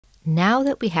Now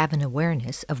that we have an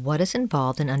awareness of what is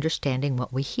involved in understanding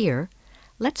what we hear,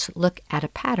 let's look at a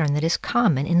pattern that is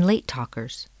common in late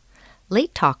talkers.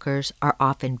 Late talkers are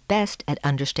often best at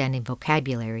understanding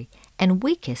vocabulary and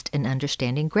weakest in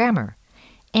understanding grammar.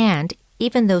 And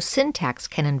even though syntax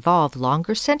can involve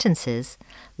longer sentences,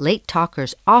 late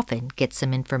talkers often get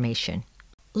some information.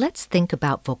 Let's think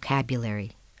about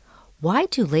vocabulary. Why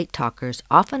do late talkers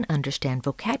often understand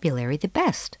vocabulary the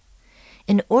best?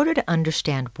 In order to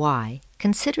understand why,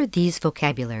 consider these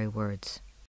vocabulary words.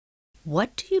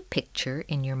 What do you picture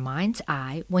in your mind's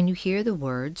eye when you hear the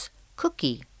words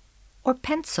cookie or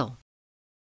pencil?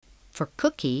 For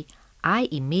cookie, I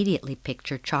immediately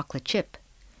picture chocolate chip.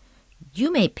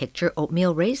 You may picture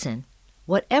oatmeal raisin.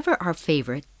 Whatever our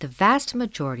favorite, the vast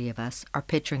majority of us are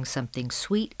picturing something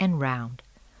sweet and round.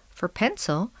 For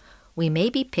pencil, we may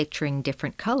be picturing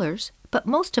different colors, but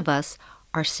most of us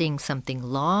are seeing something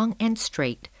long and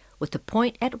straight with a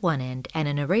point at one end and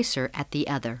an eraser at the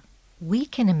other. We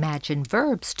can imagine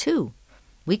verbs too.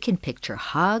 We can picture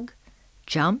hug,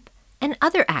 jump, and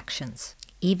other actions.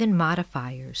 Even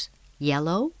modifiers,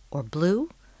 yellow or blue,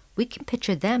 we can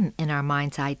picture them in our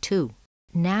mind's eye too.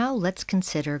 Now let's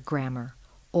consider grammar,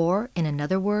 or in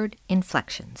another word,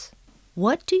 inflections.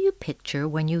 What do you picture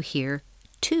when you hear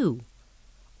to,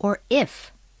 or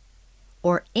if,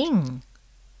 or ing,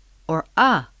 or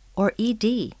or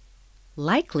ed?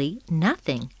 Likely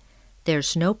nothing.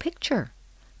 There's no picture.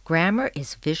 Grammar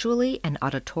is visually and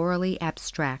auditorily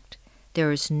abstract.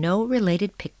 There is no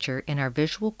related picture in our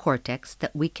visual cortex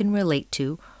that we can relate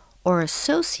to or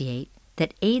associate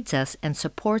that aids us and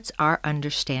supports our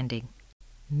understanding.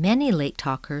 Many late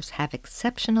talkers have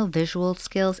exceptional visual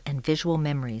skills and visual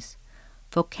memories.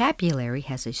 Vocabulary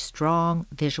has a strong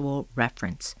visual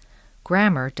reference.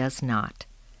 Grammar does not.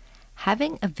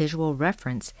 Having a visual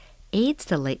reference aids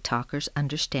the late talker's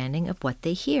understanding of what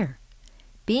they hear.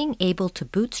 Being able to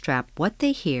bootstrap what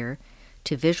they hear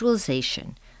to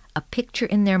visualization, a picture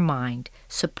in their mind,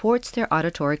 supports their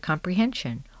auditory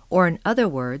comprehension, or in other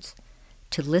words,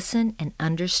 to listen and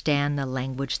understand the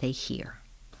language they hear.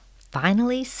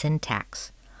 Finally,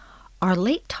 syntax. Are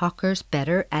late talkers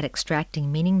better at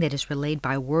extracting meaning that is relayed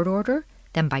by word order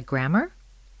than by grammar?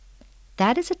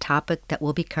 That is a topic that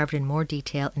will be covered in more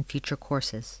detail in future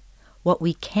courses. What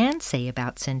we can say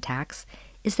about syntax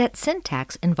is that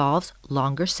syntax involves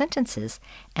longer sentences,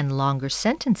 and longer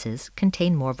sentences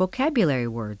contain more vocabulary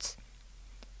words.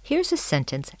 Here's a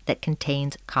sentence that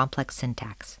contains complex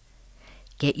syntax.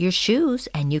 Get your shoes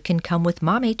and you can come with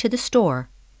Mommy to the store.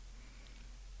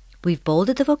 We've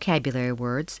bolded the vocabulary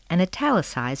words and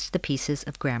italicized the pieces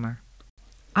of grammar.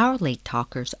 Our late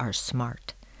talkers are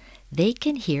smart. They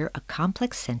can hear a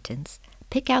complex sentence,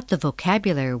 pick out the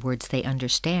vocabulary words they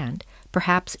understand,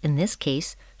 perhaps in this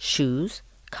case, shoes,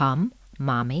 come,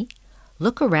 Mommy,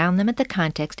 look around them at the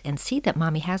context and see that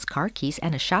Mommy has car keys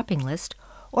and a shopping list,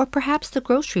 or perhaps the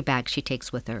grocery bag she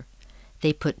takes with her.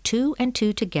 They put two and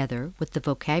two together with the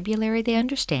vocabulary they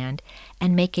understand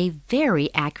and make a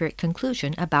very accurate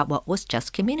conclusion about what was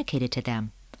just communicated to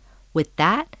them. With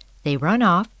that, they run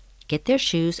off, get their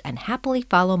shoes, and happily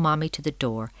follow Mommy to the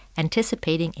door,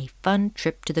 anticipating a fun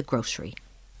trip to the grocery.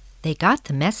 They got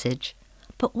the message,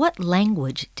 but what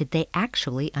language did they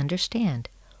actually understand?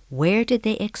 Where did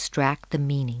they extract the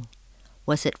meaning?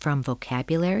 Was it from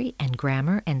vocabulary and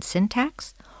grammar and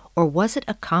syntax, or was it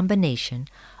a combination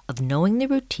of knowing the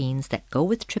routines that go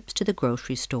with trips to the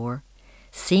grocery store,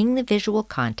 seeing the visual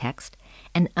context,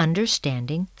 and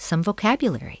understanding some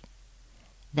vocabulary?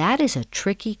 That is a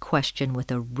tricky question with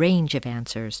a range of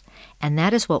answers, and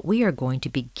that is what we are going to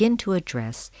begin to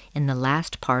address in the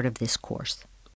last part of this course.